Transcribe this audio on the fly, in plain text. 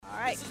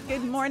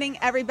morning,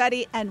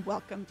 everybody, and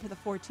welcome to the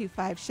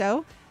 425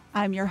 show.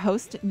 I'm your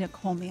host,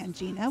 Nicole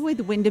Mangina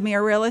with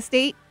Windermere Real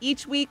Estate.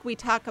 Each week, we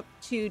talk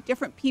to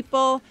different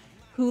people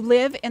who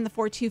live in the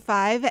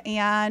 425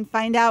 and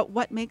find out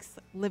what makes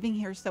living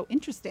here so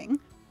interesting,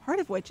 part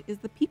of which is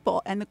the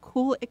people and the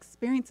cool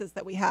experiences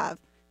that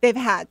they've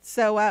had.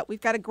 So we've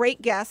got a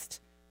great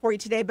guest for you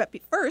today. But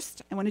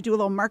first, I want to do a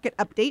little market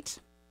update.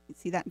 You can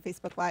see that in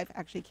Facebook Live.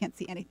 Actually, you can't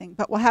see anything,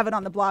 but we'll have it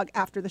on the blog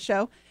after the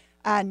show.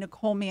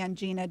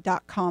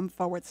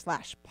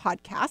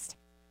 NicoleMangina.com/podcast.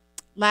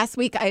 Last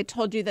week, I had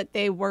told you that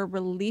they were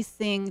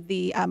releasing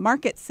the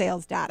market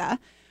sales data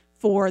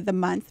for the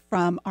month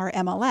from our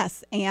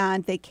MLS,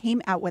 and they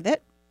came out with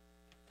it.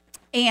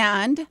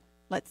 And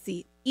let's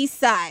see, East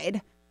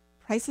Side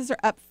prices are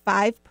up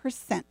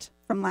 5%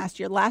 from last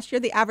year. Last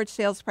year, the average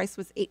sales price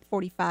was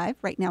 $845.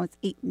 Right now, it's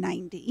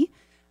 $890.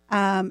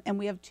 And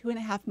we have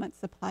 2.5 months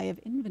supply of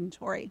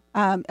inventory.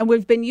 And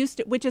we've been used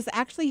to, which is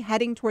actually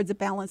heading towards a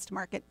balanced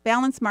market.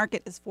 Balanced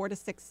market is 4 to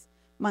 6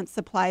 months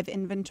supply of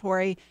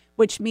inventory,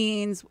 which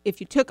means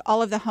if you took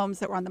all of the homes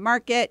that were on the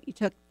market, you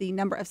took the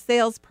number of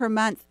sales per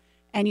month,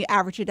 and you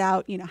average it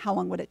out, how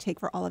long would it take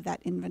for all of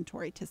that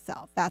inventory to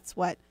sell? That's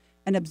what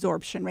an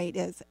absorption rate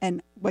is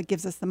and what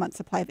gives us the month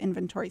supply of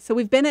inventory. So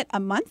we've been at a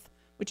month,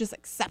 which is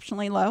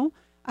exceptionally low.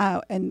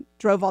 And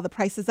drove all the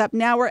prices up.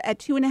 Now we're at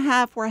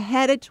 2.5. We're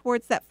headed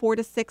towards that 4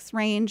 to 6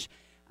 range,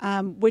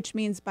 which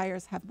means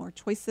buyers have more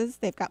choices.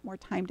 They've got more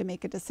time to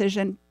make a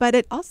decision. But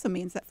it also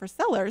means that for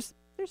sellers,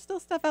 there's still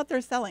stuff out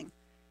there selling.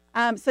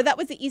 So that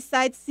was the East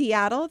Side.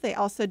 Seattle, they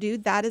also do.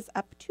 That is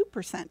up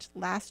 2%.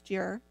 Last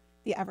year,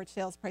 the average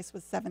sales price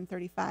was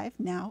 $735.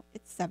 Now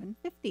it's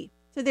 $750.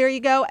 So there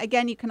you go.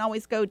 Again, you can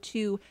always go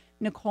to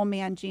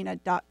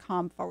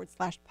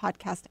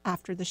NicoleMangina.com/podcast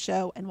after the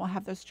show, and we'll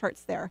have those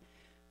charts there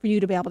for you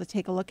to be able to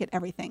take a look at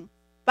everything.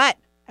 But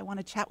I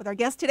want to chat with our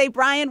guest today,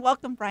 Brian.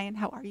 Welcome, Brian.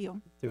 How are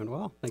you? Doing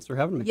well. Thanks for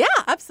having me. Yeah,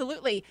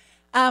 absolutely.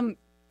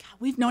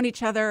 We've known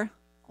each other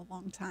a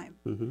long time.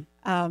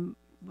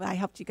 Mm-hmm. I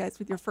helped you guys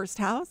with your first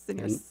house and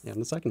the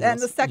second house.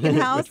 And the second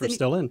house. Which we're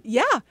still in.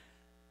 Yeah,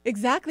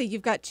 exactly.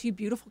 You've got 2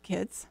 beautiful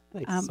kids.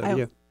 Thanks. So do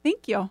you.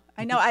 Thank you.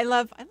 I know. I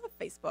love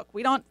Facebook.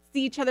 We don't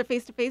see each other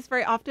face to face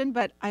very often,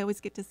 but I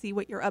always get to see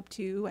what you're up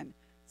to and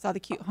saw the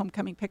cute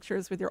homecoming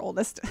pictures with your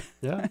oldest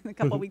a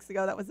couple of weeks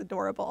ago. That was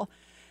adorable.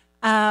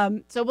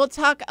 So we'll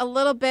talk a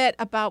little bit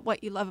about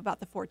what you love about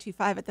the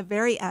 425 at the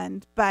very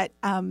end, but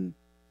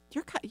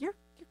you're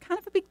kind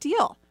of a big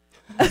deal.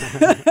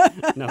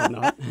 No, I'm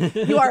not.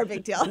 You are a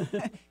big deal.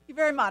 You're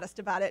very modest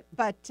about it.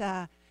 But,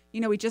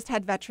 we just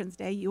had Veterans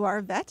Day. You are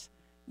a vet.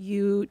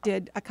 You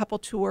did a couple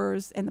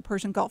tours in the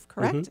Persian Gulf,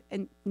 correct? Mm-hmm.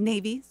 And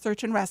Navy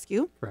search and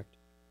rescue. Correct.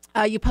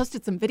 You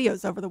posted some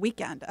videos over the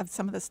weekend of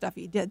some of the stuff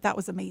you did. That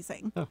was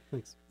amazing. Oh,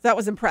 thanks. That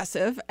was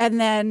impressive. And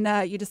then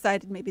you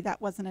decided maybe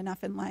that wasn't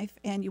enough in life,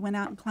 and you went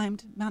out and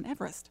climbed Mount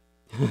Everest.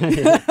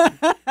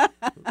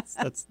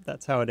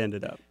 That's how it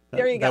ended up.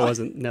 There you go. That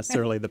wasn't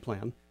necessarily the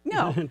plan.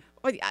 No,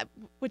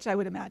 which I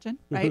would imagine,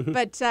 right?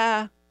 But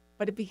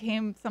it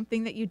became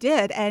something that you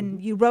did,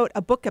 and you wrote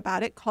a book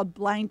about it called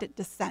Blind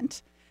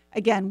Descent.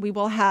 Again, we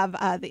will have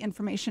the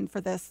information for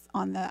this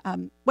on the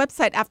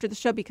website after the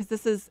show because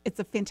it's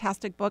a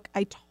fantastic book.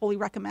 I totally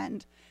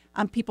recommend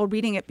people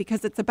reading it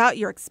because it's about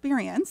your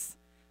experience.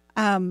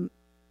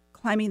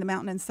 Climbing the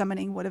mountain and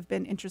summiting would have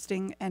been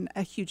interesting and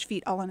a huge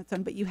feat all on its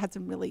own, but you had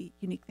some really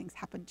unique things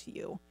happen to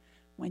you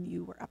when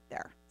you were up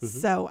there. Mm-hmm.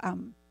 So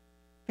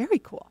very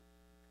cool.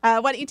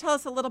 Why don't you tell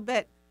us a little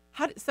bit?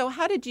 How'd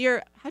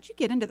you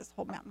get into this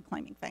whole mountain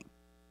climbing thing?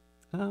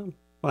 No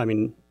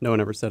one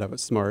ever said I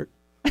was smart.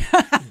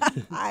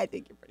 I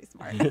think you're pretty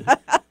smart.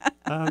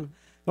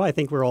 Well, I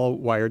think we're all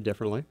wired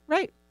differently.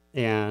 Right.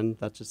 And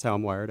that's just how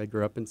I'm wired. I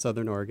grew up in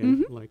Southern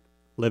Oregon,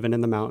 living in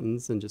the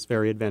mountains and just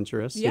very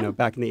adventurous. Yeah.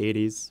 Back in the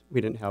 80s,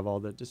 we didn't have all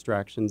the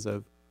distractions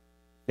of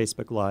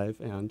Facebook Live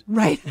and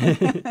right.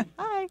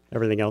 Hi.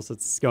 everything else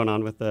that's going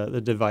on with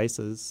the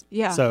devices.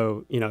 Yeah.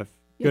 So, if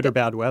good or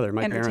bad weather,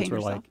 my parents were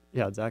yourself. like,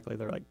 yeah, exactly.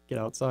 They're like, get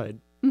outside.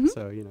 Mm-hmm.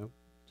 So,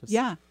 just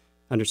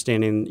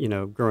understanding,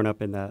 growing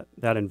up in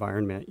that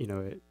environment,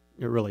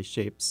 it really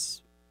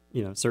shapes,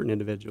 certain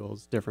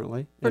individuals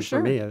differently. And sure.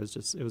 For me,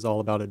 it was all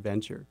about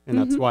adventure. And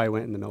that's why I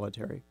went in the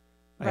military.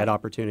 I had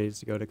opportunities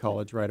to go to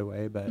college right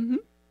away, but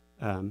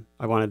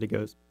I wanted to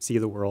go see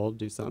the world,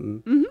 do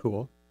something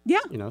cool.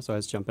 Yeah. So I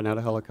was jumping out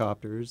of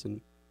helicopters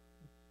and,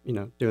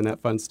 doing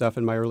that fun stuff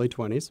in my early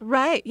 20s.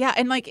 Right. Yeah.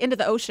 And like into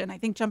the ocean, I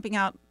think jumping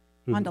out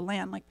onto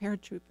land, like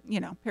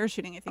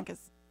parachuting, I think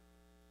is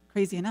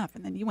crazy enough.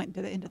 And then you went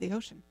into the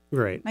ocean.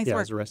 Right. Nice work. I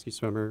was a rescue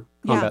swimmer,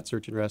 combat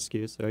search and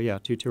rescue. So 2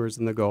 tours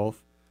in the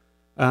Gulf.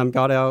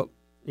 Got out,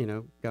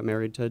 got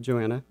married to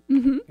Joanna,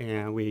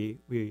 and we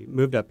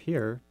moved up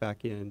here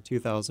back in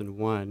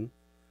 2001.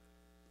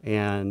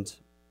 And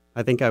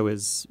I think I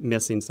was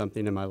missing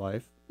something in my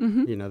life,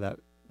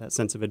 that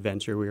sense of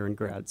adventure. We were in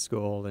grad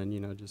school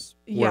and, just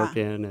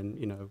working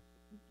and,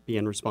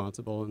 being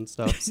responsible and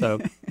stuff. So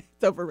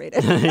it's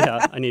overrated.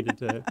 I needed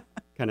to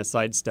kind of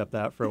sidestep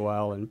that for a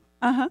while and,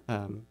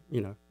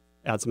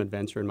 add some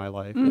adventure in my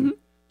life and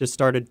just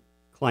started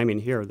climbing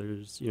here.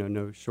 There's,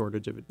 no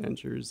shortage of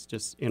adventures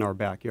just in our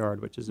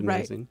backyard, which is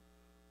amazing.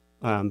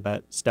 Right.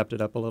 But stepped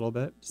it up a little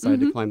bit,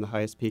 decided to climb the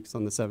highest peaks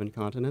on the 7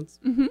 continents,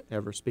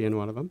 Everest being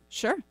one of them.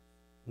 Sure.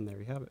 And there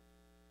you have it.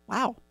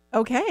 Wow.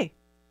 Okay.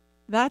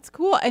 That's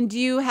cool. And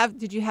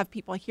did you have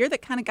people here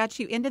that kind of got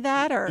you into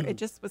that, or it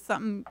just was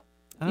something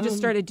you just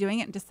started doing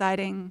it and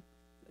deciding?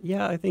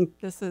 Yeah, I think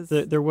this is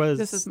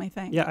my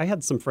thing. Yeah, I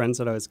had some friends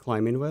that I was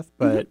climbing with,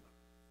 but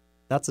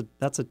that's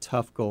a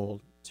tough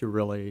goal to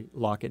really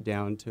lock it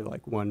down to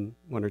like one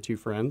or two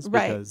friends,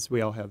 because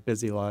we all have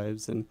busy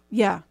lives, and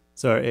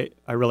so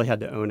I really had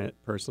to own it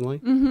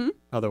personally.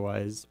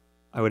 Otherwise,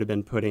 I would have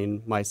been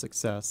putting my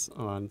success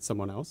on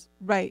someone else.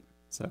 Right.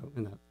 So,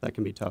 and that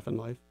can be tough in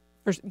life.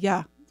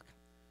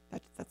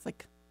 That's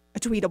like a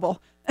tweetable.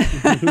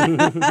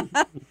 I'm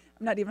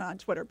not even on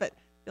Twitter, but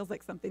feels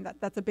like something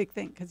that's a big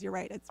thing, because you're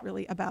right. It's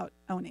really about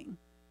owning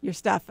your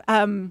stuff.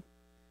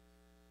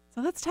 So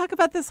let's talk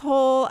about this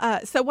whole.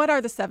 So what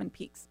are the 7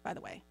 peaks, by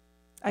the way?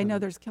 I know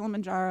there's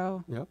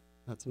Kilimanjaro. Yep,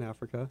 that's in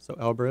Africa. So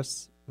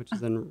Elbrus, which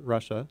is in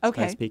Russia,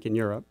 okay. highest peak in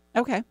Europe.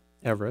 Okay.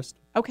 Everest,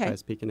 okay.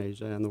 highest peak in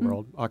Asia and the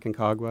world.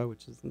 Aconcagua,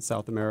 which is in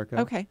South America.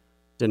 Okay.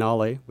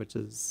 Denali, which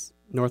is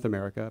North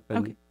America, up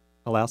in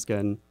Alaska,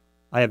 and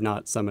I have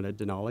not summited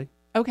Denali.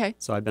 Okay.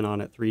 So I've been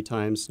on it 3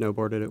 times,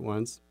 snowboarded it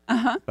once,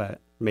 but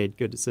made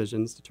good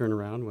decisions to turn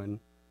around when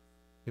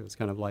it was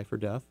kind of life or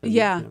death.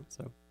 And,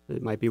 so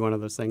it might be one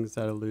of those things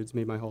that eludes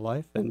me my whole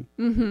life,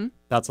 and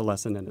that's a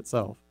lesson in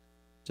itself,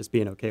 just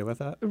being okay with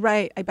that.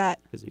 Right, I bet.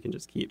 Because you can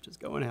just keep just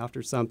going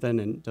after something,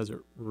 and does it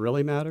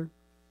really matter?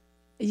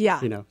 Yeah.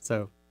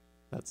 So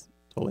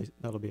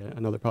that'll be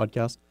another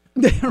podcast.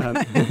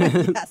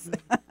 Yes.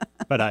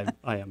 But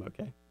I am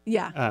okay.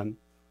 Yeah.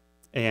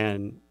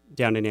 And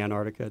down in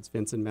Antarctica, it's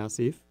Vincent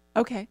Massif.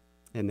 Okay.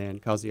 And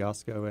then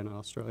Kosciuszko in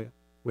Australia,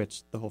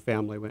 which the whole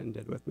family went and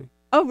did with me.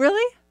 Oh,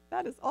 really?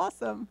 That is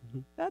awesome.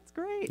 That's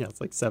great. Yeah,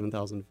 it's like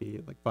 7,000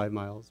 feet, like 5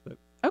 miles. But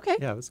okay.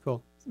 Yeah, it was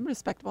cool. It's a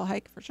respectable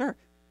hike for sure.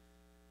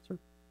 Sure.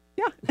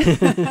 Yeah.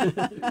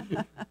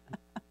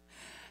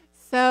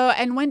 So,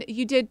 and when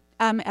you did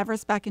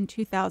Everest back in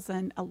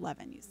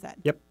 2011, you said.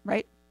 Yep.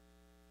 Right?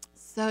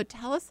 So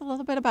tell us a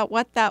little bit about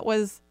what that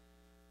was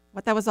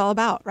all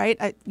about, right?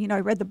 I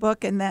read the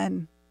book, and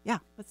then,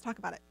 let's talk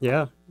about it.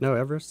 Yeah. No,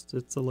 Everest,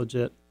 it's a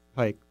legit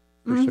hike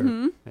for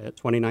sure. At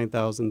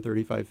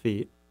 29,035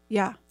 feet.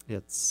 Yeah.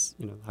 It's,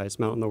 the highest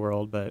mountain in the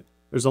world, but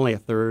there's only a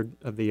third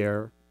of the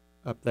air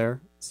up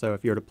there. So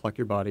if you were to pluck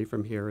your body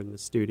from here in the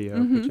studio,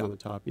 put you on the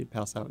top, you'd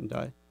pass out and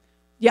die.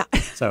 Yeah.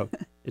 So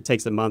it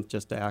takes a month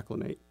just to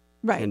acclimate.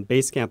 Right. And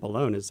base camp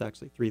alone is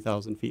actually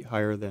 3,000 feet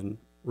higher than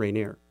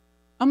Rainier.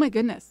 Oh, my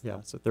goodness.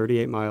 Yeah, so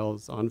 38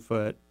 miles on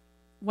foot.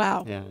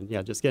 Wow. And,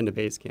 just getting to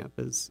base camp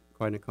is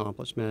quite an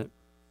accomplishment.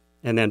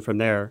 And then from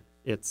there,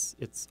 it's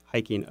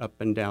hiking up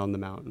and down the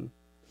mountain.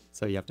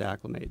 So you have to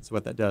acclimate. So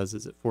what that does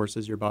is it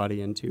forces your body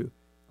into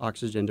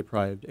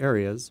oxygen-deprived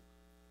areas,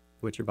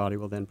 which your body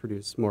will then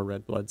produce more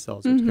red blood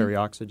cells, which carry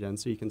oxygen,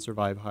 so you can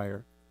survive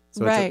higher.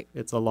 So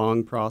it's a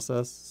long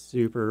process,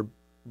 super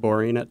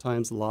boring at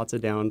times, lots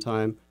of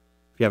downtime.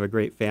 If you have a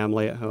great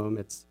family at home,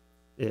 it's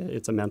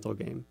a mental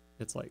game.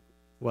 It's like,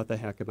 what the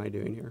heck am I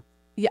doing here?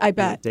 Yeah, I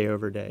bet. Day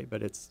over day.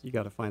 But you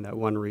got to find that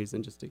one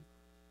reason just to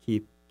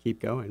keep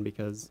going,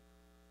 because,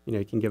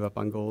 you can give up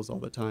on goals all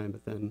the time,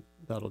 but then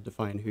that'll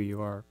define who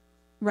you are.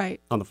 Right.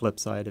 On the flip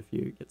side, if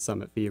you get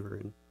summit fever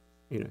and,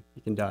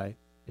 you can die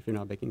if you're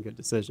not making good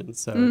decisions.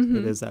 So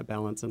it is that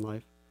balance in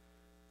life.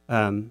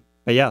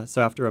 But yeah,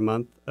 so after a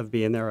month of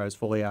being there, I was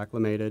fully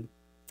acclimated.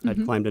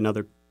 I'd climbed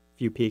another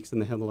few peaks in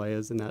the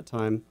Himalayas in that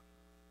time,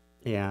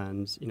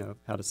 and,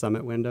 had a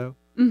summit window.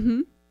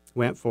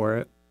 Went for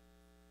it.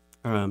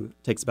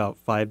 Takes about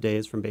 5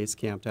 days from base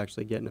camp to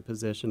actually get in a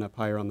position up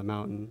higher on the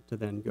mountain to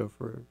then go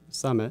for the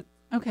summit.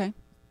 Okay.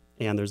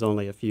 And there's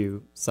only a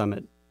few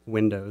summit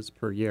windows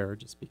per year,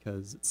 just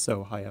because it's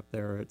so high up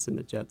there. It's in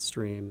the jet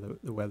stream.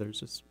 The weather's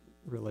just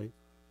really,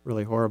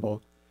 really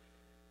horrible.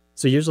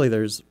 So usually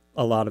there's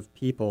a lot of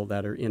people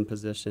that are in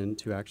position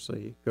to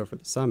actually go for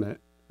the summit.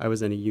 I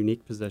was in a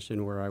unique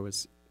position where I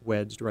was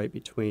wedged right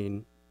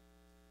between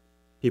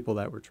people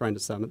that were trying to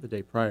summit the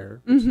day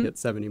prior, which hit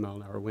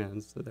 70-mile-an-hour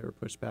winds, so they were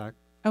pushed back.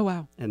 Oh,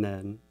 wow. And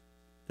then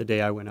the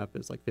day I went up, it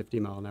was like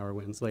 50-mile-an-hour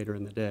winds later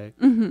in the day.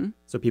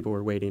 So people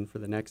were waiting for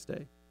the next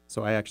day.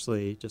 So I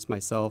actually, just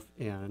myself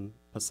and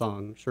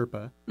Pasang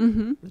Sherpa,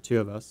 the two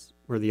of us,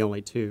 were the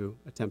only two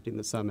attempting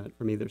the summit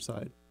from either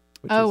side.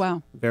 Which is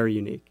wow. very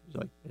unique.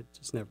 Like, it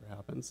just never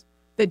happens.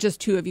 That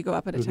just two of you go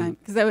up at a time?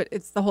 Because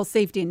it's the whole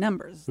safety in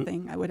numbers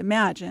thing, I would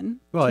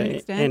imagine. Well, to an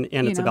extent,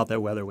 and it's about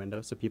that weather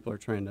window. So people are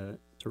trying to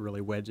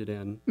really wedge it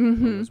in one of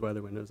those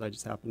weather windows. I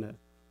just happen to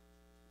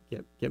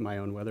get my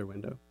own weather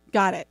window.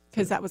 Got it.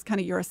 Because that was kind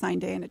of your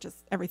assigned day, and it just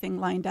everything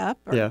lined up?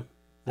 Or? Yeah,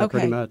 okay.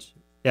 Pretty much.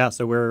 Yeah,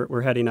 so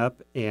we're heading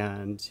up,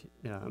 and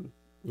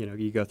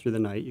you go through the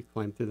night, you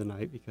climb through the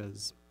night,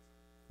 because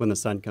when the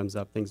sun comes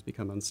up, things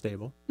become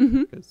unstable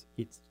because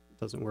heat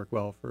doesn't work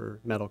well for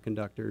metal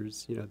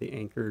conductors. The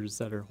anchors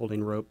that are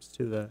holding ropes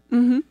to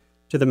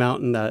the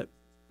mountain that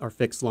are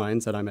fixed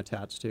lines that I'm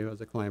attached to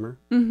as a climber.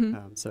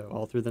 So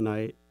all through the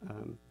night,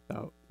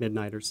 about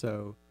midnight or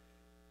so,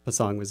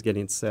 Pasang was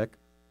getting sick,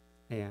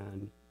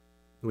 and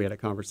we had a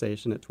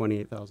conversation at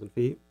 28,000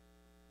 feet.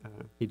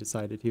 He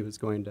decided he was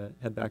going to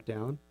head back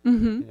down,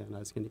 and I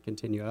was going to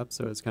continue up.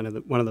 So it's kind of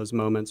one of those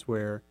moments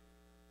where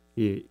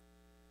you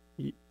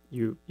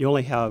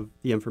only have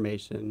the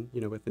information,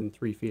 within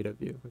 3 feet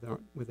of you,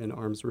 within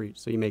arm's reach.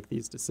 So you make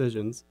these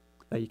decisions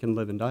that you can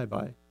live and die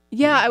by.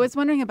 Yeah, I was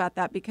wondering about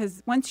that,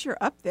 because once you're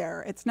up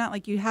there, it's not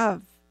like you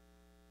don't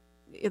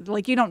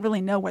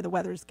really know where the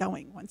weather's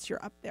going once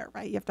you're up there,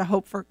 right? You have to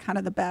hope for kind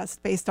of the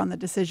best based on the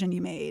decision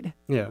you made.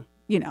 Yeah.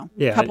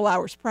 A couple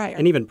hours prior.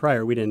 And even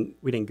prior, we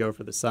didn't go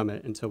for the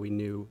summit until we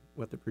knew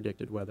what the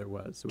predicted weather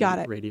was. So Got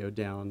we it. radioed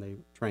down. They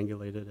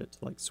triangulated it to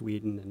like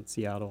Sweden and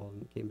Seattle,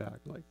 and came back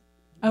like.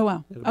 Oh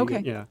wow.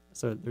 Okay. Yeah.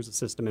 So there's a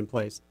system in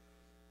place,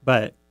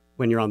 but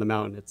when you're on the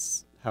mountain,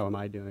 it's how am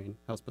I doing?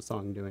 How's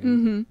Pasang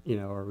doing?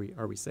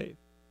 Are we safe?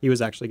 He was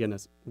actually going to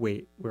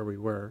wait where we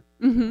were.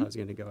 I was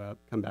going to go up,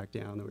 come back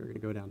down, then we were going to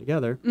go down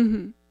together.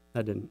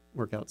 That didn't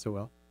work out so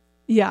well.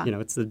 Yeah.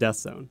 It's the death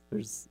zone.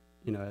 There's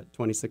at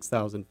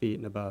 26,000 feet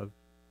and above,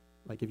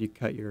 like if you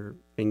cut your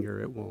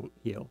finger, it won't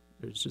heal.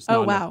 There's just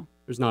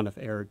there's not enough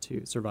air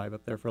to survive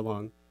up there for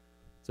long.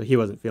 So he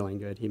wasn't feeling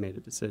good. He made a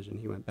decision.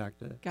 He went back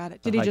to Got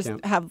it. Did he just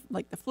have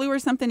like the flu or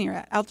something?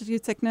 Or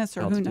altitude sickness,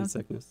 or altitude who knows?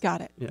 Sickness.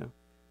 Got it. Yeah.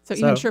 So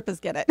even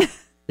Sherpas get it.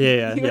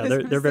 Yeah.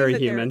 They're very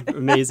human.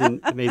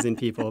 Amazing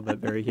people, but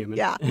very human.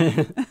 Yeah.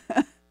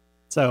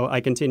 So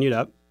I continued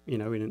up. We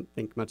didn't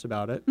think much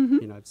about it.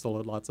 I've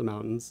soloed lots of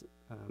mountains.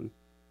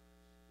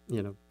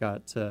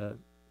 Got to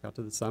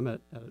the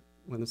summit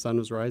when the sun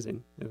was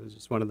rising. It was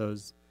just one of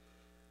those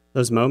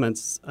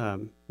moments.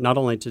 Not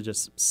only to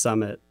just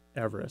summit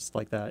Everest,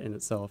 like that in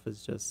itself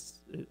is just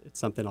it's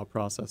something I'll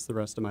process the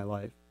rest of my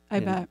life. I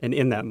bet. And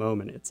in that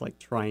moment, it's like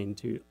trying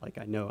to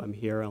I know I'm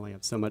here. I only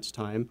have so much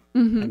time.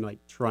 I'm like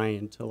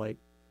trying to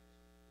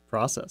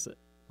process it.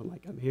 I'm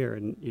like I'm here,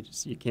 and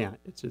you can't.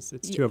 It's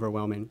too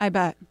overwhelming. I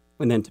bet.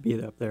 And then to be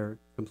up there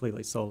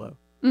completely solo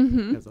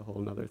is a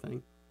whole nother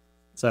thing.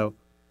 So,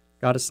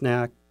 got a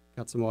snack,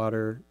 got some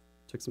water,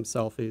 took some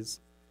selfies,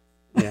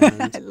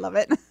 and I love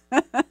it.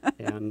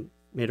 and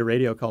made a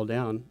radio call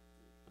down.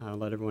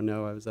 Let everyone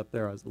know I was up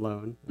there. I was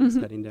alone. I was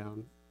heading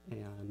down.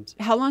 And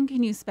how long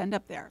can you spend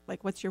up there?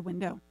 Like, what's your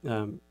window?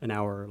 An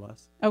hour or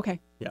less. Okay.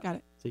 Yeah. Got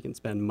it. So you can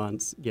spend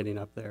months getting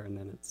up there, and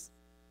then it's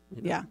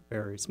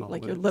very small.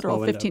 Like your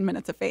literal 15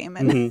 minutes of fame.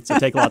 And so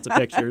take lots of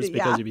pictures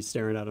because you'd be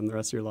staring at them the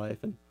rest of your life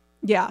and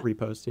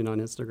reposting on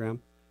Instagram.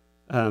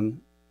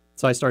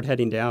 So I started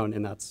heading down,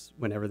 and that's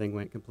when everything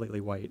went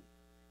completely white.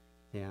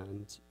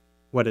 And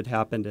what had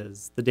happened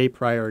is the day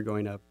prior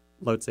going up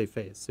Lhotse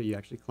Face, so you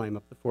actually climb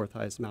up the 4th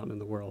highest mountain in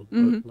the world,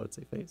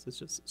 Lhotse Face. It's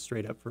just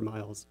straight up for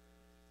miles.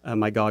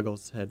 My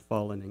goggles had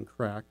fallen and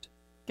cracked.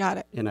 Got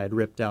it. And I had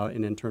ripped out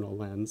an internal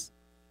lens.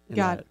 And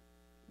Got that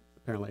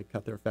apparently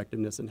cut their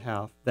effectiveness in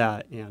half.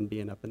 That and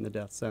being up in the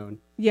death zone.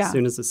 Yeah. As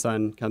soon as the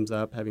sun comes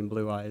up, having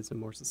blue eyes and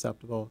more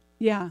susceptible.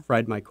 Yeah.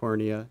 Fried my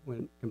cornea,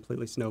 went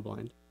completely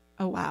snowblind.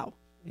 Oh, wow.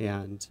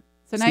 And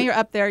so now you're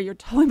up there, you're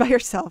totally by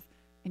yourself,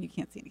 and you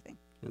can't see anything.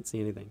 Can't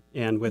see anything.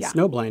 And with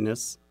snow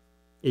blindness,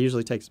 it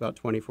usually takes about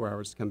 24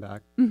 hours to come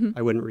back.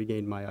 I wouldn't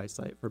regain my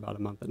eyesight for about a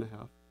month and a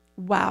half.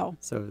 Wow.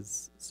 So it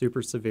was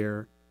super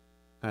severe.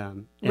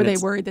 Were they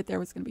worried that there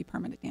was going to be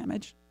permanent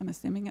damage, I'm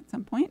assuming, at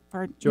some point?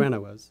 Or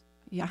Joanna was.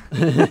 Yeah. A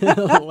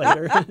little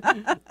later.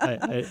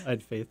 I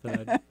had faith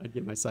that I'd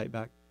get my sight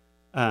back.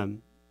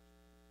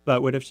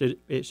 But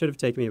it should have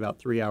taken me about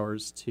 3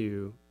 hours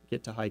to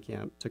get to high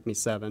camp. It took me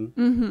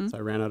 7. So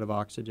I ran out of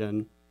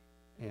oxygen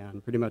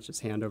and pretty much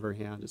just hand over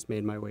hand just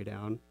made my way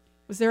down.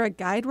 Was there a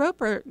guide rope,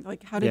 or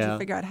how did you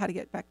figure out how to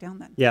get back down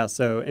then? Yeah,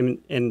 so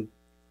in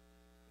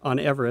on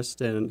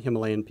Everest and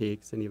Himalayan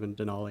peaks and even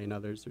Denali and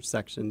others, there's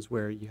sections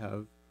where you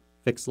have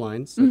fixed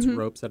lines. So it's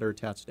ropes that are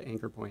attached to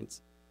anchor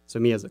points. So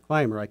me as a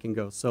climber, I can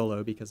go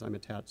solo because I'm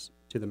attached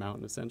to the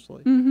mountain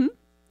essentially.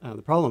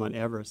 The problem on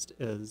Everest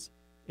is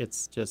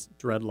it's just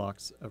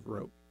dreadlocks of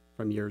rope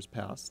from years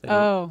past. They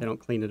don't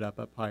clean it up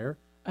higher.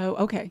 Oh,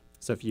 okay.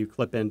 So if you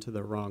clip into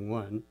the wrong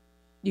one,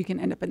 you can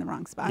end up in the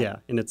wrong spot. Yeah,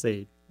 and it's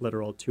a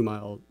literal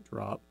 2-mile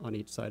drop on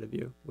each side of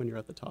you when you're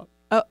at the top.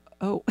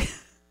 Oh.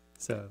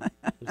 So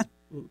there's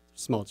a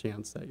small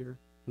chance that you're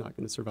not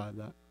going to survive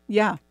that.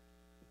 Yeah.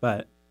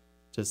 But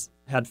just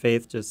had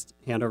faith, just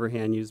hand over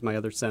hand, use my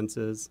other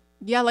senses.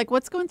 Yeah,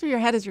 what's going through your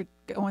head as you're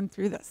going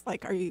through this?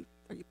 Are you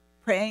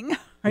praying?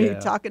 Are you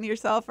talking to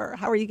yourself, or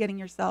how are you getting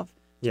yourself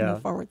to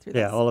move forward through this?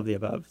 Yeah, all of the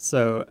above.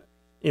 So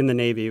in the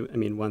Navy, I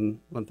mean,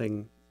 one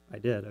thing I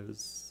did, I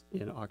was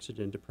in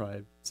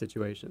oxygen-deprived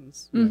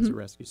situations. I was a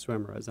rescue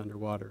swimmer. I was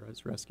underwater. I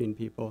was rescuing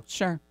people.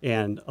 Sure.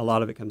 And a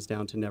lot of it comes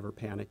down to never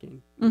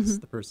panicking.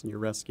 The person you're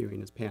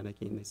rescuing is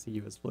panicking. They see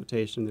you as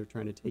flotation. They're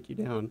trying to take you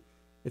down.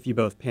 If you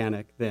both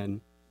panic,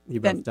 then you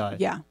both die.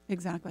 Yeah,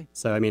 exactly.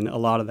 So, I mean, a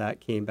lot of that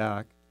came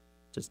back.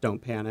 Just don't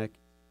panic.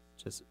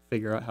 Just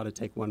figure out how to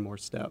take one more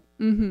step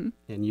and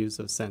use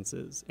those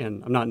senses.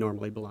 And I'm not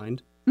normally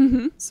blind.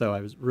 So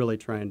I was really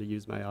trying to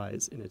use my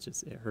eyes, and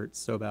it hurts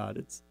so bad.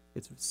 It's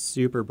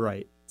super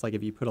bright. It's like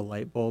if you put a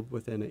light bulb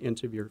within an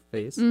inch of your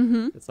face,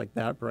 it's like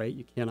that bright.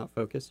 You cannot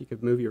focus. You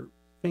could move your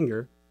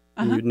finger,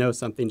 and you'd know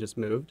something just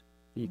moved.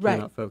 You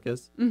cannot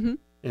focus. And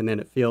then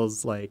it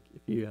feels like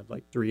if you had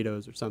like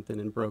Doritos or something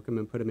and broke them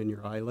and put them in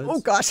your eyelids.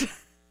 Oh, gosh.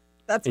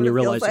 That's and what you it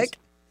realize feels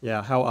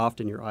like. how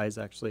often your eyes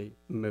actually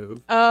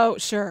move. Oh,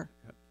 sure.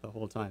 The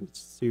whole time. It's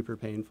super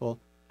painful.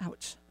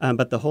 Ouch.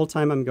 But the whole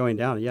time I'm going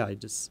down, I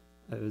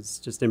was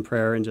just in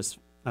prayer and just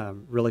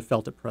really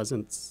felt a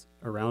presence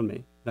around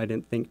me. And I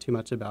didn't think too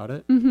much about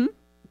it,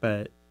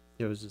 but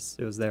it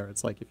was there.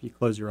 It's like if you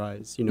close your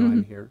eyes, you know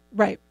I'm here.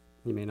 Right.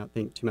 You may not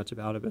think too much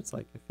about it, but it's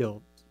like I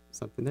feel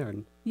something there.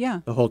 And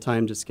the whole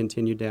time just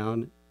continued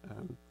down.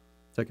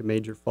 Took a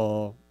major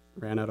fall,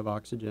 ran out of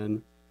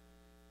oxygen.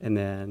 And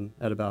then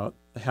at about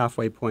the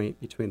halfway point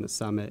between the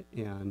summit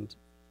and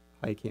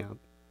high camp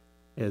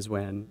is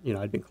when,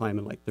 I'd been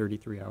climbing like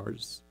 33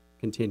 hours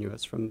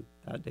continuous from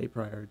that day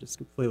prior, just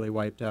completely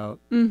wiped out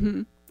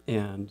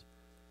and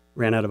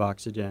ran out of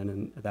oxygen.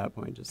 And at that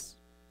point, just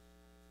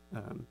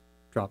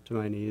dropped to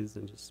my knees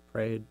and just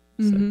prayed,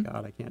 said,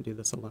 God, I can't do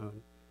this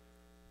alone.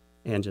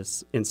 And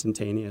just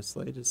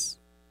instantaneously just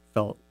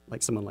felt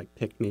like someone like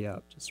picked me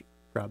up, just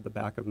grabbed the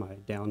back of my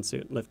down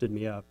suit and lifted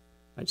me up.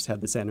 I just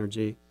had this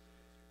energy,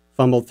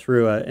 fumbled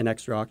through an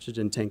extra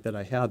oxygen tank that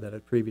I had that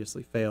had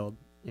previously failed,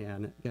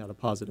 and got a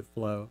positive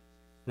flow.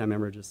 And I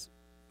remember just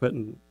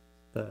putting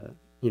the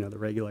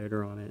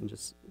regulator on it and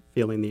just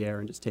feeling the air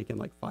and just taking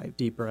like 5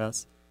 deep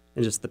breaths,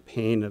 and just the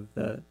pain of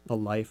the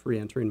life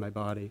re-entering my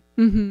body.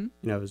 It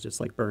was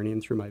just like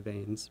burning through my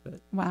veins.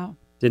 But wow.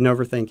 Didn't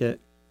overthink it.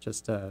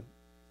 Just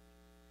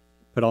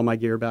put all my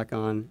gear back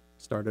on,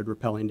 started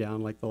rappelling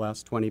down like the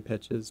last 20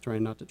 pitches,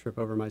 trying not to trip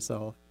over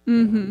myself.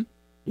 And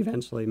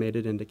eventually made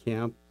it into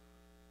camp.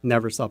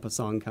 Never saw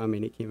Pasang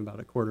coming. He came about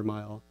a quarter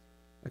mile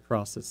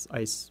across this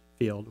ice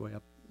field way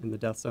up in the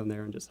death zone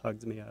there and just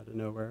hugs me out of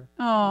nowhere.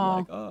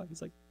 Oh,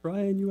 he's like,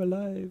 Brian, you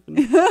alive? And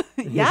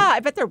yeah, I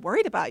bet they're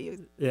worried about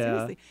you. Yeah.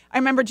 Seriously. I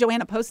remember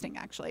Joanna posting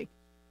actually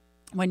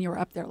when you were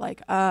up there,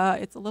 like,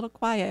 it's a little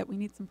quiet. We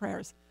need some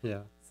prayers.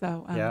 Yeah.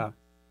 So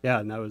yeah,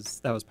 and that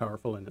was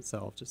powerful in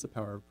itself, just the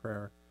power of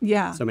prayer.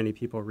 Yeah. So many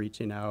people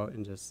reaching out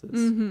and just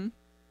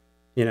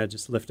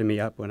just lifting me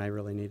up when I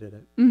really needed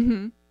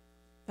it.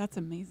 That's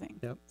amazing.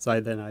 Yep. So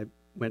I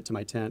went to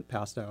my tent,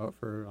 passed out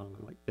for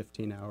like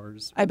 15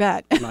 hours. I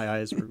bet. My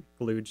eyes were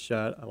glued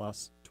shut. I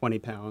lost 20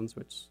 pounds,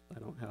 which I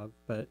don't have,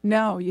 but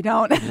no, you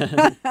don't.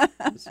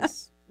 It's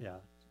just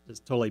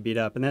totally beat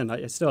up. And then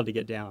I still had to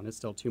get down. It's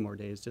still 2 more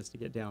days just to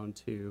get down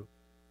to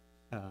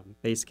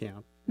base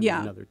camp. And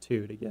another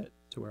 2 to get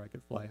to where I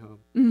could fly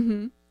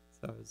home.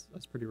 So I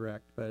was pretty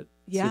wrecked, but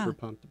super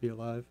pumped to be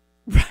alive.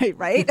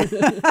 Right.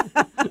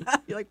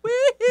 You're like,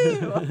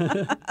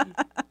 woohoo!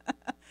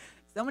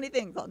 So many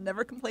things I'll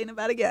never complain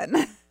about again.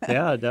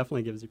 Yeah, it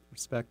definitely gives you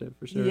perspective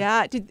for sure.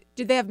 Yeah. Did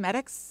they have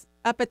medics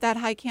up at that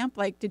high camp?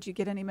 Like, did you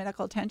get any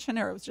medical attention,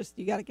 or it was just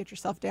you got to get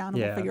yourself down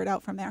and we'll figure it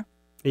out from there?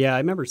 Yeah, I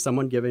remember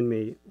someone giving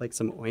me like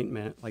some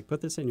ointment, like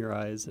put this in your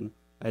eyes, and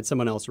I had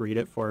someone else read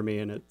it for me,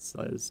 and it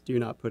says, "Do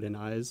not put in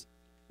eyes."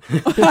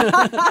 So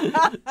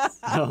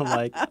I'm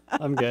like,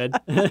 I'm good.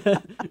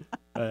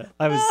 But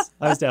I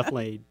was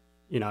definitely,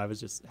 I was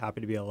just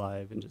happy to be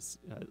alive and just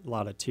a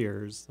lot of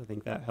tears. I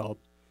think that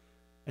helped.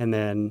 And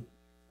then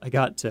I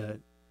got to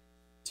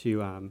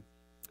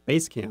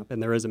base camp,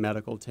 and there is a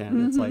medical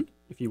tent. It's like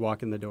if you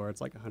walk in the door,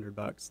 it's like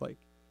 $100. Like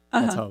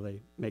that's how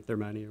they make their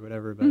money or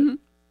whatever. But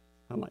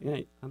I'm like,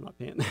 hey, I'm not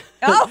paying that.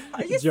 Oh,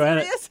 are you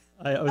Joanna, serious?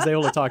 I was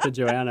able to talk to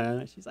Joanna,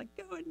 and she's like,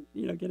 go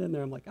and get in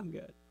there. I'm like, I'm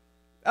good.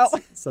 Oh,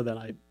 so then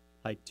I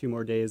like 2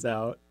 more days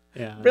out.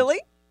 And really?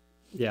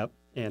 Yep.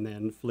 And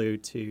then flew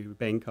to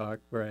Bangkok,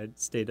 where I'd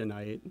stayed a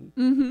night.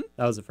 And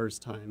that was the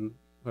first time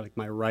where like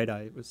my right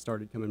eye was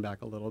started coming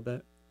back a little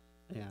bit.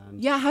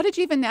 And yeah, how did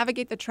you even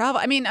navigate the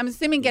travel? I mean, I'm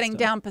assuming getting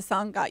down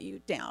Pasang got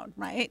you down,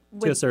 right?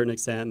 To a certain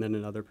extent, and then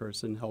another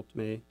person helped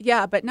me.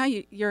 Yeah, but now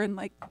you're in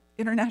like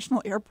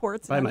international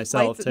airports by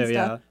myself too.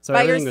 Yeah, so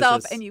by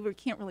yourself, and you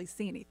can't really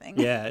see anything.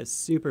 Yeah, it's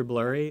super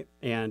blurry,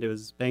 and it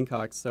was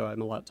Bangkok, so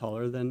I'm a lot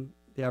taller than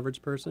the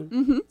average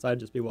person. So I'd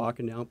just be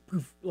walking down,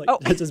 poof, like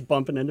just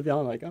bumping into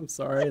people. I'm like, I'm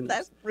sorry. And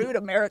that's rude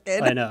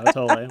American. I know,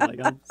 totally. I'm like,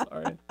 I'm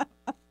sorry.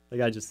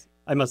 Like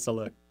I must have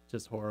looked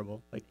just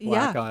horrible, like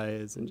black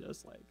eyes and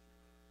just like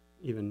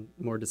even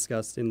more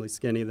disgustingly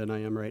skinny than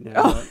I am right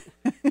now.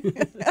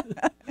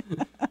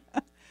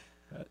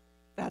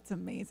 That's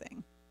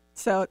amazing.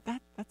 So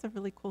that's a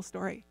really cool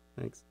story.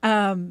 Thanks.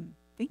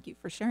 Thank you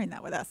for sharing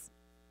that with us.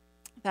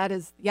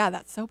 That's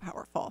so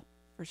powerful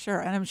for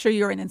sure. And I'm sure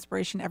you're an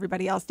inspiration to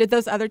everybody else. Did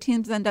those other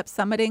teams end up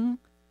summiting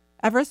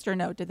Everest or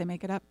no? Did they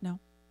make it up? No,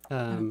 I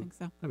don't think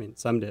so. I mean,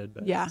 some did,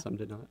 but some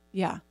did not.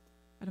 Yeah.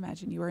 I'd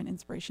imagine you were an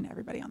inspiration to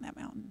everybody on that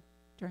mountain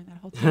during that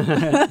whole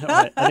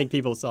time. I think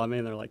people saw me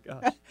and they're like,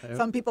 gosh.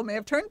 Some people may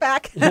have turned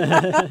back,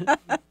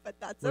 but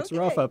that's looks okay.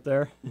 rough up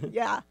there.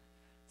 Yeah.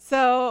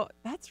 So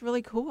that's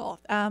really cool.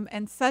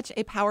 And such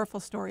a powerful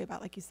story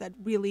about, like you said,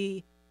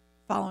 really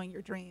following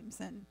your dreams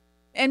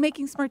and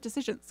making smart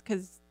decisions,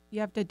 because you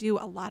have to do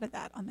a lot of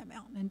that on the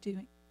mountain and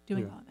doing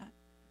all of that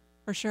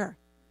for sure.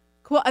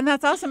 Cool. And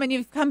that's awesome. And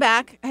you've come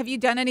back. Have you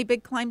done any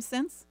big climbs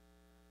since?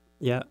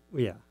 Yeah.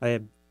 I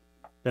have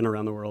been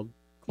around the world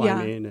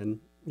climbing and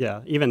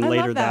even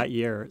later that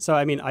year. So,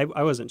 I mean,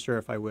 I wasn't sure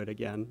if I would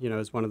again. You know,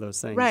 it's one of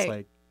those things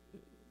like,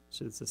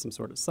 is this some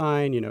sort of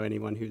sign? You know,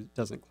 anyone who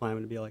doesn't climb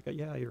would be like, oh,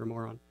 yeah, you're a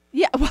moron.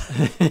 Yeah.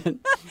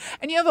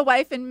 And you have a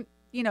wife and,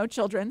 you know,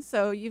 children.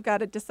 So you've got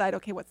to decide,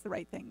 okay, what's the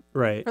right thing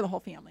for the whole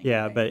family.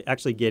 Yeah. Right? But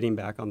actually getting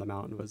back on the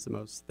mountain was the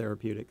most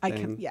therapeutic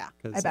thing.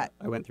 I bet.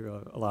 I went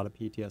through a lot of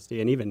PTSD.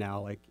 And even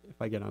now, like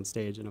if I get on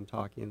stage and I'm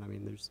talking, I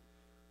mean,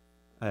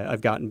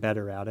 I've gotten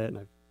better at it and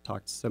I've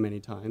talked so many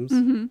times.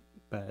 Mm-hmm.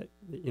 But,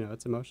 you know,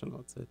 it's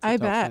emotional. It's a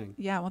tough thing.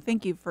 Yeah. Well,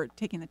 thank you for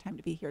taking the time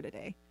to be here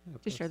today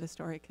to share the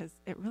story, because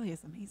it really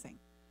is amazing.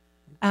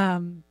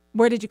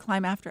 Where did you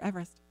climb after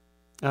Everest?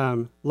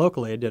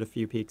 Locally, I did a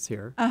few peaks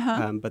here,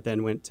 but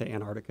then went to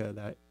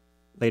Antarctica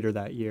later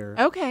that year.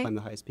 Okay. Climbed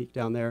the highest peak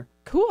down there.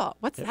 Cool.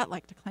 What's that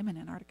like to climb in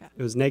Antarctica?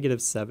 It was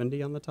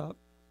 -70 on the top.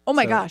 Oh,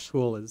 my gosh.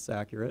 Cool is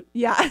accurate.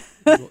 Yeah.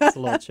 It's a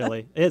little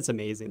chilly. It's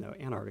amazing, though.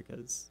 Antarctica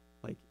is,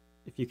 like,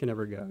 if you can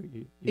ever go,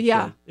 you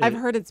should. I've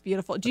heard it's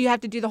beautiful. Do you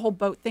have to do the whole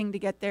boat thing to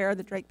get there,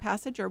 the Drake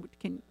Passage, or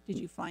did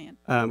you fly in?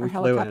 We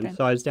flew in.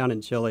 So I was down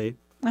in Chile,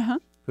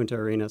 Punta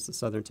Arenas, the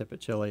southern tip of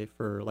Chile,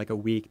 for like a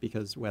week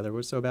because weather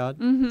was so bad.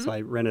 Mm-hmm. So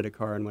I rented a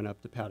car and went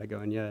up to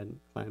Patagonia and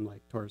climbed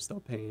like Torres del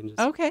Paine.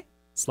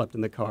 Slept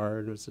in the car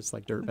and was just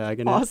like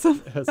dirtbagging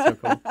awesome. It was so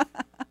cool.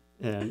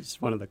 And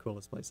it's one of the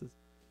coolest places.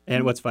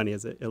 And what's funny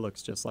is it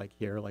looks just like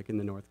here, like in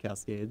the North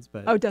Cascades.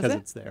 But because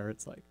it's there,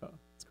 it's like, oh,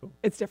 it's cool.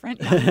 It's different.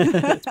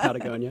 It's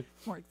Patagonia.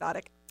 More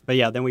exotic. But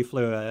yeah, then we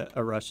flew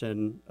a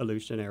Russian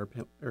Ilyushin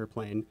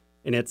airplane.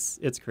 And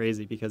it's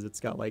crazy because it's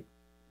got like,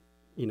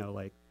 you know,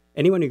 like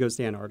anyone who goes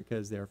to Antarctica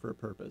is there for a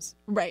purpose.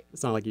 Right.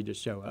 It's not like you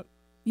just show up.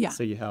 Yeah.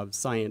 So you have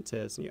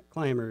scientists and you have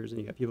climbers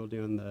and you got people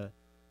doing the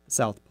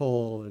South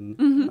Pole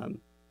and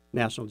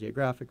National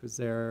Geographic was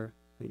there.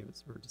 I think it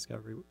was for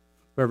Discovery.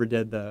 Whoever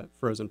did the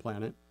Frozen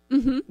Planet,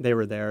 they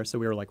were there. So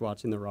we were like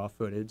watching the raw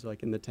footage,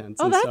 like in the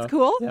tents. Oh, and that's stuff.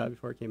 cool. Yeah,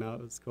 before it came out,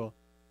 it was cool.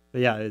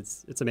 But yeah,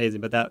 it's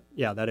amazing. But that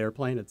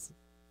airplane, it's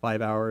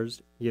 5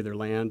 hours. You either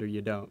land or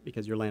you don't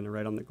because you're landing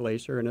right on the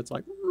glacier and it's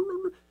like.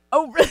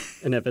 Oh,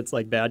 and if it's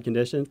like bad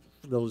conditions,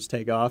 they'll just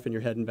take off and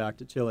you're heading back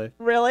to Chile.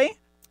 Really?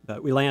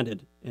 But we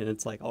landed and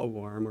it's like all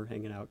warm. We're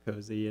hanging out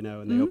cozy, you know,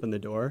 and they open the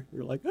door.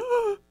 You're like,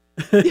 oh.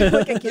 You're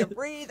like, I can't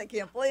breathe. I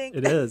can't blink.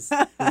 It is.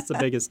 It's the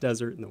biggest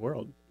desert in the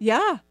world.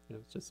 Yeah. You know,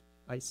 it's just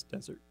ice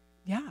desert.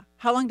 Yeah.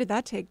 How long did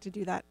that take to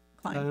do that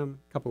climb?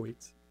 A couple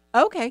weeks.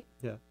 Okay.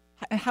 Yeah.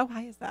 How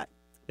high is that?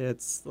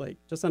 It's like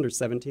just under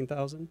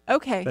 17,000.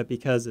 Okay. But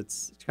because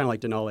it's kind of like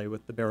Denali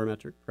with the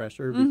barometric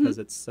pressure, because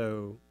it's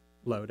so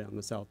low down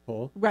the South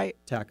Pole. Right.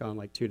 Tack on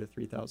like 2,000 to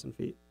 3,000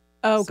 feet.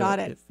 Oh, so got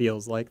it. It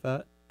feels like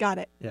that. Got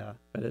it. Yeah,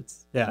 but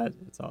it's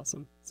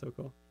awesome. So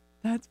cool.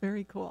 That's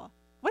very cool.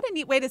 What a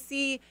neat way to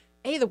see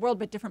the world,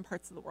 but different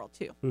parts of the world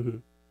too.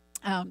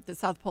 Mm-hmm. The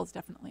South Pole is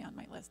definitely on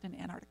my list, and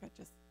Antarctica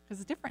just because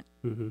it's different.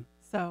 Mm-hmm.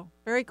 So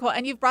very cool.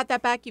 And you've brought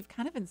that back. You've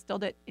kind of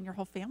instilled it in your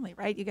whole family,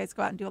 right? You guys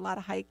go out and do a lot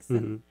of hikes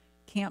and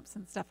camps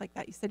and stuff like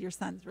that. You said your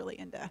son's really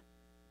into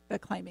the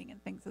climbing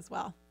and things as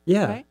well.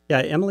 Yeah, right? Yeah.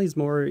 Emily's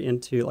more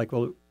into like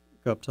we'll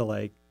go up to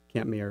like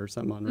Camp Muir or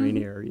something on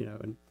Rainier, you know,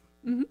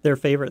 and their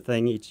favorite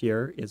thing each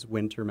year is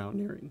winter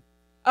mountaineering.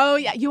 Oh,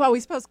 yeah. You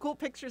always post cool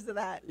pictures of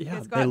that.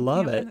 Yeah, they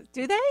love it.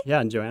 Do they?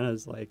 Yeah, and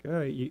Joanna's like, all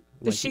right.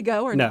 Does she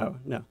go or no?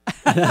 No.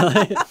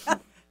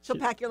 She'll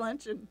pack your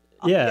lunch and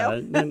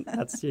and then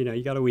that's, you know,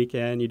 you got a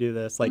weekend, you do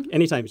this. Like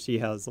anytime she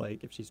has,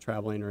 like, if she's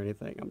traveling or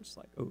anything, I'm just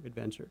like, oh,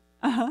 adventure.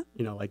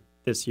 You know, like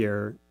this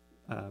year,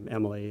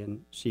 Emily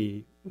and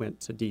she went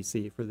to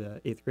D.C. for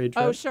the 8th grade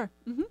trip. Oh, sure.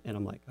 And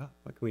I'm like, oh,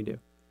 what can we do?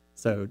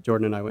 So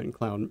Jordan and I went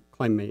and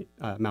climbed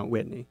Mount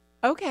Whitney.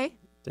 Okay.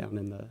 Down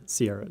in the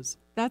Sierras.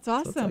 That's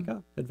awesome. So it's like,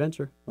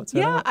 adventure. Let's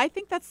head out. I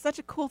think that's such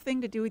a cool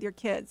thing to do with your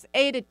kids.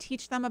 To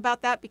teach them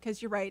about that,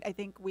 because you're right. I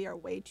think we are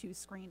way too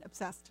screen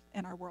obsessed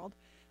in our world.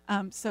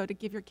 So to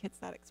give your kids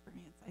that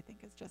experience, I think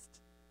is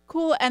just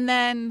cool. And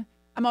then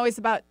I'm always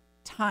about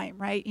time,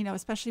 right? You know,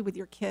 especially with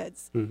your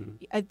kids.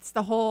 It's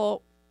the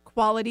whole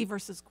quality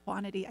versus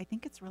quantity. I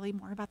think it's really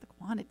more about the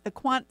quantity.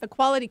 The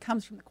quality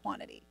comes from the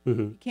quantity.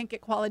 You can't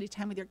get quality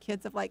time with your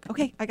kids of like,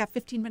 okay, I got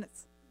 15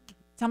 minutes.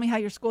 Tell me how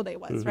your school day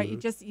was, right?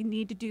 You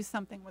need to do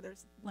something where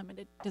there's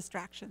limited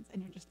distractions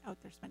and you're just out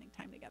there spending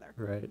time together.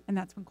 Right. And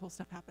that's when cool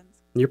stuff happens.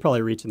 You're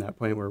probably reaching that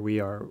point where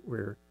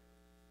we're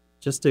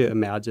just to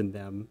imagine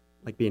them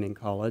like being in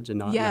college and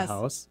not in the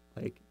house.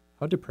 Like,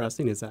 how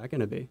depressing is that going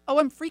to be? Oh,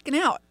 I'm freaking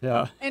out.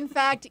 Yeah. In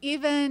fact,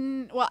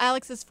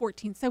 Alex is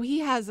 14, so he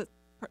has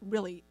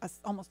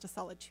almost a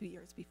solid 2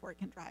 years before he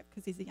can drive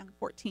because he's a young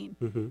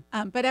 14.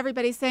 But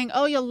everybody's saying,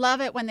 oh, you'll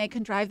love it when they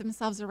can drive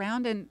themselves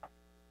around. And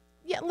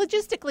yeah,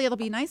 logistically it'll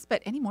be nice,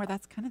 but anymore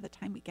that's kind of the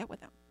time we get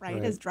with him,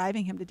 right? Is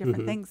driving him to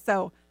different things.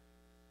 So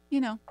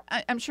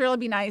I'm sure it'll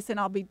be nice, and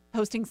I'll be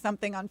posting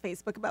something on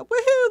Facebook about,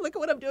 woohoo, look at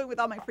what I'm doing with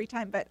all my free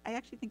time. But I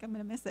actually think I'm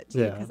going to miss it,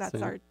 too, because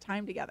that's our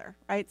time together,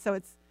 right? So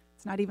it's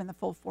not even the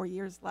full 4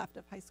 years left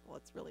of high school.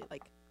 It's really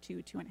like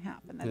 2.5,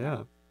 and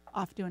then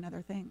off doing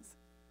other things.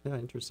 Yeah,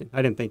 interesting.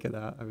 I didn't think of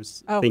that. I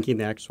was thinking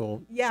the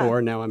actual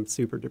 4. Now I'm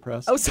super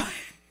depressed. Oh, sorry.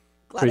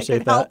 Glad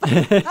Appreciate I could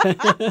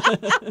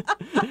that.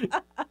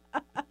 help.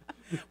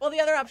 Well, the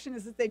other option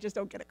is that they just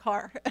don't get a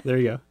car. There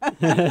you go.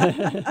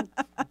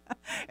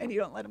 And you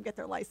don't let them get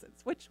their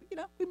license, which,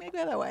 we may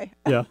go that way.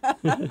 Yeah.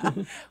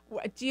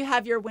 Do you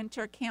have your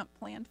winter camp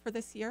planned for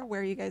this year?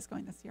 Where are you guys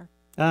going this year?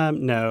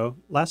 No.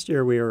 Last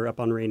year we were up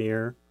on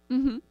Rainier.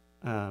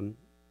 Mm-hmm.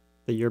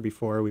 The year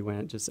before we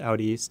went just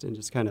out east and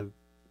just kind of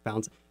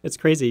found. It's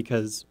crazy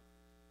because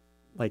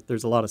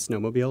there's a lot of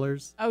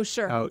snowmobilers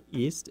out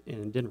east,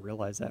 and didn't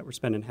realize that. We're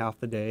spending half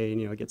the day,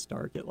 and it gets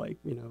dark at noon.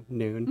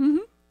 Mm-hmm.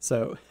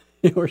 So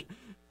we're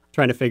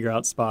trying to figure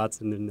out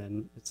spots, and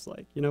then it's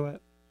like, you know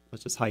what?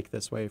 Let's just hike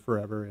this way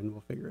forever, and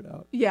we'll figure it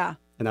out. Yeah.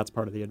 And that's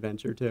part of the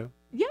adventure, too.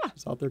 Yeah.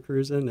 Just out there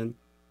cruising and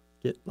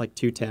get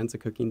 2 tents, a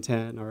cooking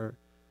tent or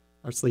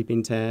our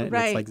sleeping tent.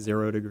 Right. And it's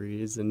 0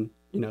 degrees, and,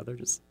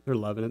 they're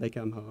loving it. They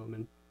come home,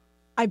 and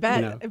I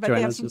bet. I bet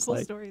they have some cool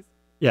stories.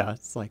 Yeah.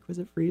 It's was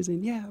it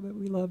freezing? Yeah, but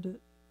we loved it.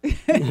 She's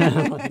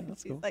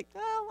cool.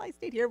 Well, I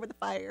stayed here with the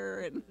fire,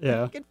 and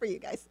good for you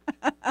guys.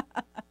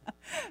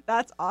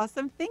 That's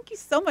awesome. Thank you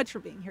so much for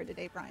being here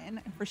today,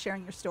 Brian, and for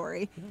sharing your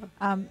story.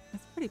 Yeah.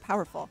 It's pretty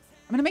powerful.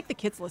 I'm going to make the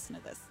kids listen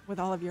to this with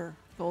all of your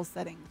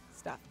goal-setting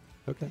stuff.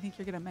 Okay. I think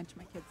you're going to mention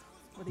my kids,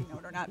 whether you know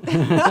it or not.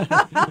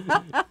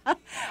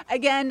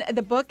 Again,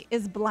 the book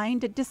is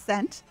Blind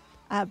Descent.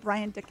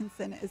 Brian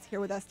Dickinson is here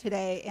with us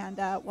today, and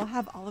we'll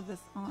have all of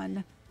this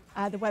on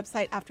the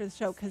website after the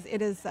show, because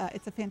it's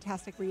a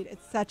fantastic read.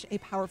 It's such a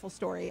powerful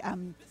story.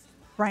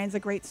 Brian's a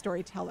great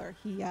storyteller.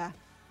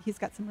 He's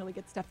got some really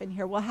good stuff in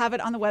here. We'll have it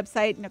on the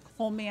website,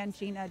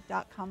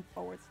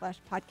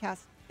 NicoleMangina.com/podcast.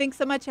 Thanks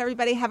so much,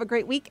 everybody. Have a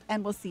great week,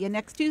 and we'll see you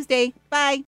next Tuesday. Bye.